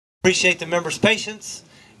Appreciate the members' patience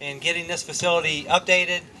in getting this facility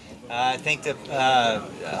updated. I think that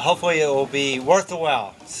hopefully it will be worth the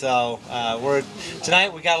while. So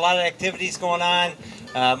tonight we got a lot of activities going on.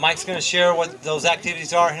 Mike's going to share what those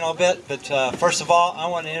activities are in a little bit. But first of all, I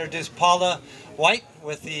want to introduce Paula White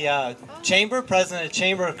with the Chamber, President of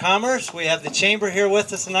Chamber of Commerce. We have the Chamber here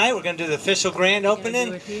with us tonight. We're going to do the official grand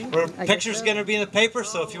opening. Picture's going to be in the paper,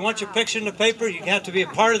 so if you want your picture in the paper, you have to be a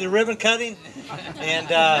part of the ribbon cutting. And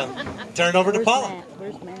turn it over to Paula.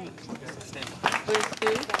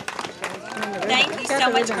 Thank you so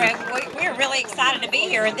much, Greg. We're really excited to be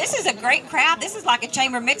here, and this is a great crowd. This is like a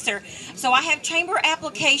chamber mixer. So I have chamber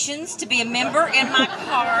applications to be a member in my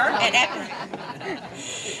car.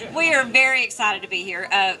 We are very excited to be here.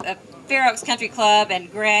 Fair Oaks Country Club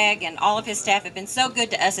and Greg and all of his staff have been so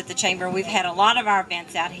good to us at the Chamber. We've had a lot of our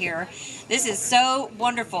events out here. This is so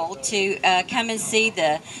wonderful to come and see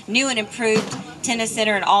the new and improved tennis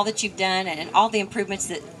center and all that you've done and all the improvements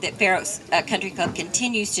that Fair Oaks Country Club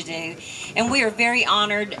continues to do. And we are very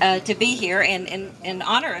honored to be here. And in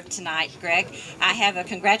honor of tonight, Greg, I have a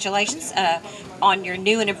congratulations on your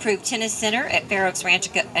new and improved tennis center at Fair Oaks Ranch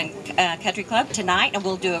and Country Club tonight, and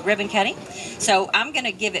we'll do a ribbon cutting. So I'm going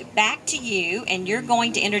to give it back to you, and you're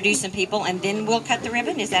going to introduce some people, and then we'll cut the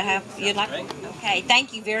ribbon. Is that how you'd like it? Okay,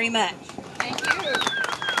 thank you very much. Thank you.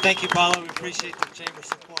 Thank you, Paula. We appreciate the Chamber's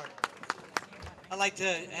support. I'd like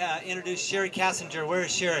to introduce Sherry Kassinger. Where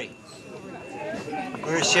is Sherry?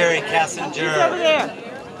 Where is Sherry Kassinger? She's over there.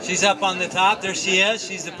 She's up on the top. There she is.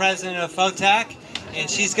 She's the president of FOTAC, and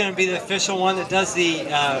she's going to be the official one that does the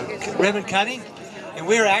ribbon cutting. And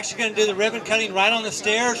we're actually going to do the ribbon cutting right on the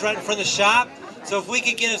stairs, right in front of the shop. So if we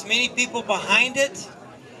could get as many people behind it,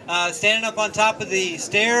 standing up on top of the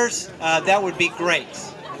stairs, that would be great.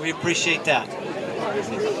 We appreciate that.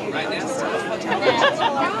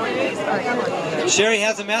 Sherry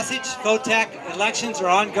has a message. FOTAC elections are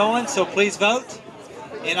ongoing, so please vote.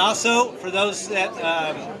 And also, for those that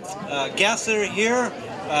guests that are here,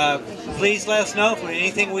 please let us know if there's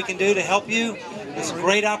anything we can do to help you. It's a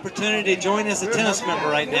great opportunity to join as a tennis member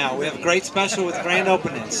right now. We have a great special with grand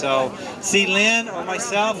opening. So see Lynn or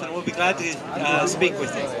myself, and we'll be glad to speak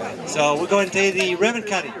with you. So we'll go ahead and do the ribbon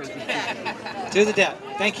cutting. To the deck.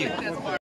 Thank you.